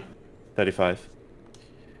 Memory. 35.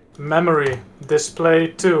 Memory. Display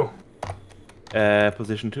 2.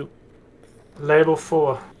 Position 2. Label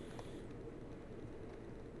 4.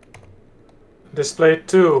 Display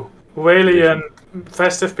 2. Walian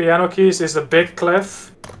festive piano keys is a big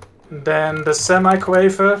clef, then the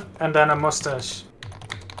semi-quaver, and then a mustache.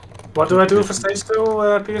 What do I do for stage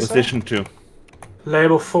 2, PSA? Position 2.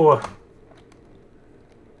 Label 4.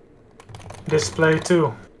 Display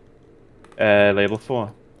 2. Label 4.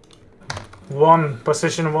 1.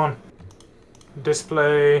 Position 1.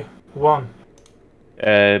 Display 1.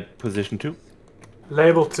 Position 2.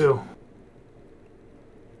 Label 2.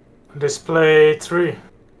 Display 3.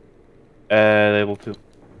 Label 2.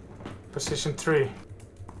 Position 3.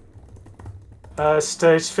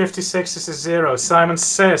 Stage 56 is a 0. Simon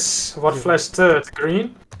says, what flash third?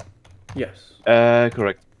 Green? Yes.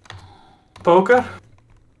 Correct. Poker?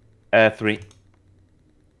 3.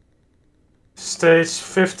 Stage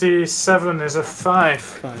 57 is a 5.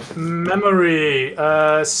 5. Memory.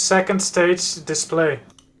 Second stage display.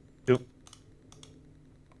 2.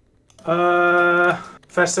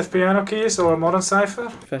 Festive piano keys or modern cipher?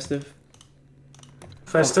 Festive.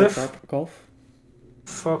 Festive. Foxtrot, golf.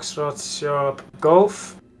 Foxtrot, sharp,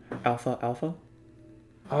 golf. Alpha, alpha.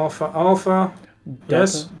 Alpha, alpha. Delta,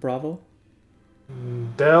 Yes. Bravo.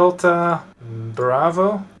 Delta,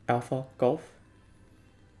 bravo. Alpha, golf.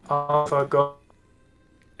 Alpha, golf.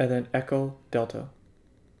 And then Echo, Delta.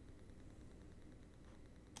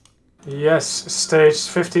 Yes. Stage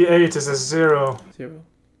 58 is a 0. 0.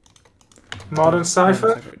 Modern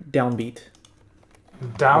cipher. Downbeat.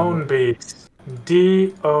 Downbeat.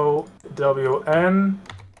 D-O-W-N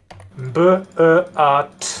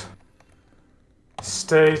B-E-A-T.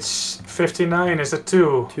 Stage 59 is a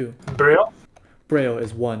 2. 2. Braille. Braille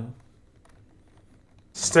is 1.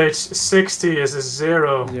 Stage 60 is a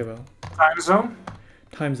 0. 0. Time zone.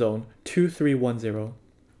 Time zone 2310.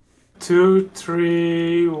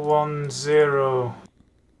 2310.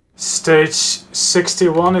 Stage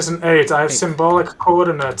 61 is an 8. I have 8. symbolic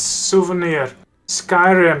coordinates. Souvenir.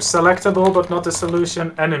 Skyrim. Selectable but not the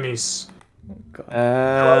solution. Enemies. Oh,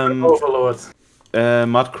 God. Overlord.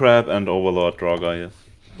 Mudcrab and Overlord Draugr, yes.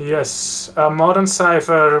 Yes. Modern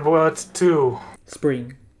cipher. Word 2.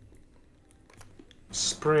 Spring.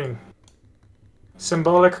 Spring.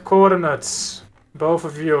 Symbolic coordinates. Both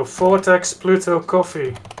of you. Vortex, Pluto,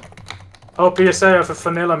 Coffee. Oh, PSA of a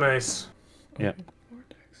vanilla maze. Yeah.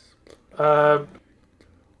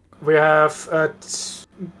 We have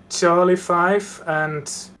Charlie 5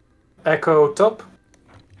 and Echo top.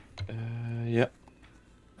 Yeah.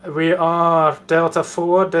 We are Delta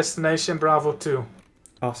 4, destination Bravo 2.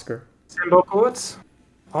 Oscar. Symbol codes.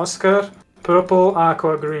 Oscar. Purple,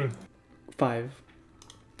 aqua, green. 5.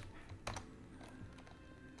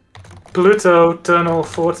 Pluto, tunnel,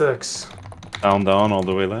 vortex. Down, down, all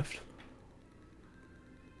the way left.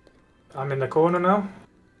 I'm in the corner now.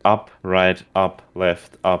 Up, right, up,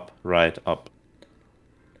 left, up, right, up.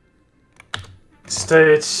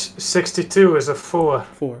 Stage 62 is a 4.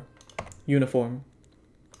 4. Uniform.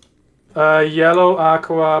 Yellow,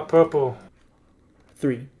 aqua, purple.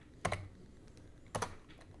 3.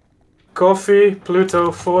 Coffee,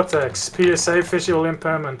 Pluto, vortex. PSA, visual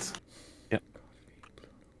impairment. Yep.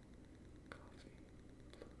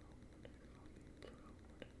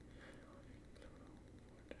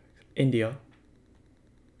 India.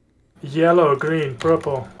 Yellow, green,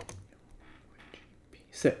 purple.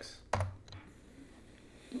 6.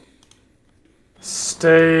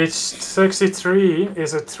 Stage 63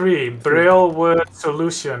 is a 3. Braille word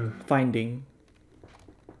solution. Finding.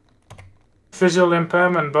 Visual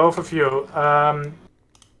impairment, both of you.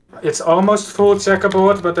 It's almost full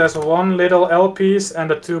checkerboard, but there's one little L piece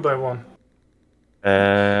and a 2x1.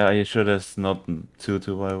 Are you sure there's not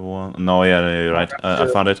 2x1? No, yeah, you're right. I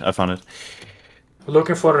found it. I found it.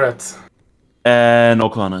 Looking for red. No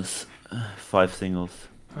corners. 5 singles.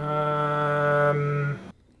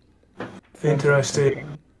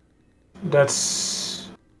 Interesting. That's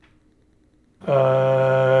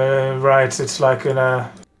right. It's like in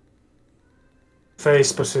a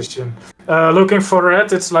face position. Looking for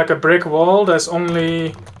red. It's like a brick wall. There's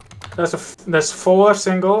 4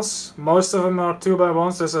 singles. Most of them are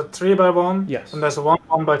 2x1s. There's a 3x1. Yes. And there's one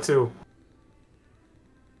 1x2.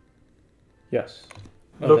 Yes.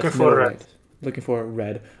 Looking that's for middle red. right. Looking for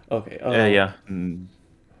red. Okay. Yeah.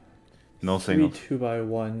 No 3 singles.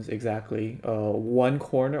 2x1s exactly. One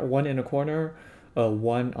in a corner,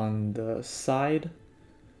 one on the side,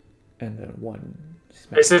 and then one.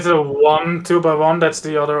 Is it a 1 2x1? That's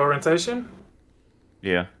the other orientation.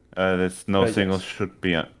 Yeah. There's no Yes. singles. Should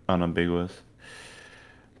be unambiguous.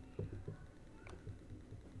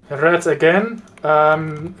 Red again.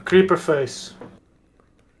 Creeper face.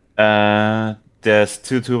 There's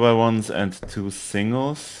 2 2x1s and 2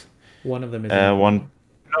 singles. One of them is One.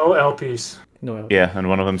 No LPs. No LP. Yeah, and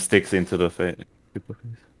one of them sticks into the face.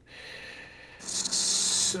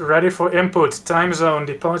 Ready for input. Time zone.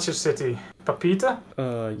 Departure city. Papita.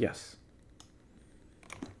 Yes.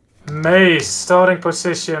 Maze. Starting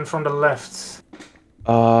position from the left.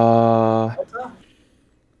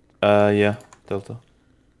 Yeah, Delta.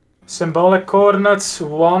 Symbolic coordinates.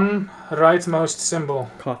 1. Rightmost symbol.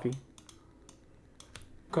 Coffee.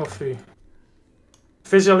 Coffee.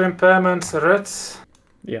 Visual impairment. Red.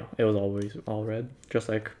 Yeah, it was always all red, just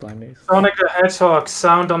like Blind Maze. Sonic the Hedgehog.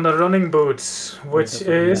 Sound on the running boots, which that's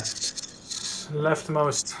is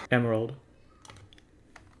leftmost. Emerald.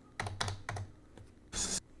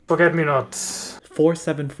 Forget me not.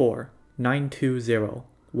 474 920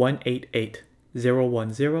 188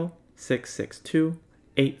 010 662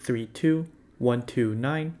 832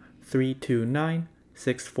 129 329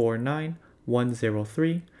 649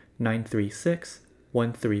 103 936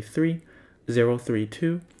 133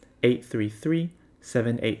 032 833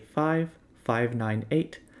 785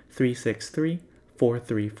 598 363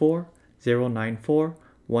 434 094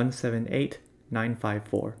 178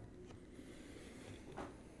 954.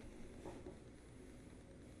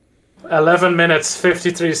 11 minutes,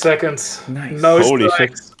 53 seconds. Nice. No Holy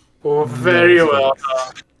strikes. Shit. Oh, very well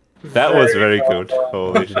done. That was very good.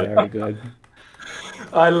 Holy shit. Very good.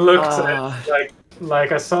 I looked at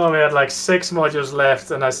like I saw we had like 6 modules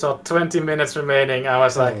left and I saw 20 minutes remaining. I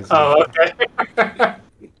was like, oh, okay.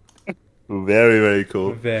 Very, very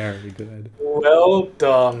cool. Very good. Well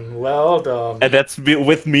done. Well done. And that's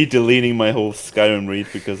with me deleting my whole Skyrim read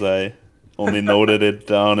because I only noted it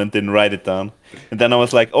down and didn't write it down. And then I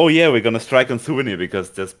was like, oh yeah, we're gonna strike on Souvenir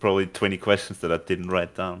because there's probably 20 questions that I didn't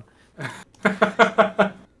write down.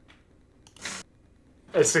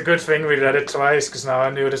 It's a good thing we read it twice, because now I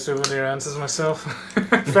knew the Souvenir answers myself.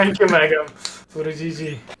 Thank you, Megan, for the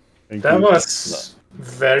GG. That was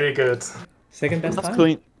very good. Second best time?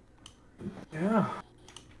 Clean. Yeah.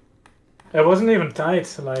 It wasn't even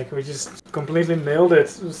tight, like, we just completely nailed it.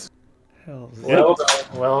 It was well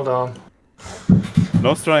done, well done.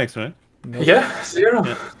 No strikes, right? Nope. Yeah, 0.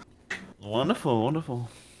 Yeah. Wonderful, wonderful.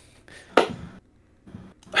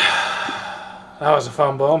 That was a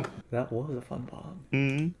fun bomb. That was a fun bomb.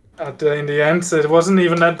 Mm-hmm. In the end, it wasn't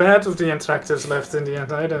even that bad with the interactives left in the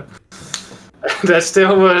end either. That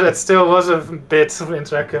still was a bit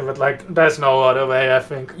interactive, but like there's no other way, I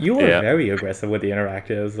think. You were Yeah. very aggressive with the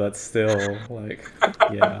interactives, but still, like,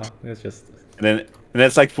 yeah, it's just. And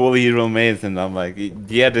it's like full hero maze, and I'm like,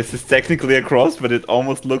 yeah, this is technically a cross, but it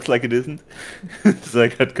almost looks like it isn't. So I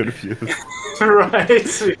got confused. Right,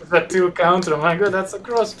 that 2 counter. Oh my god, that's a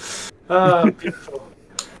cross. Beautiful.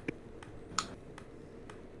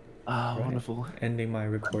 Ah, wonderful. Ending my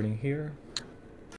recording here.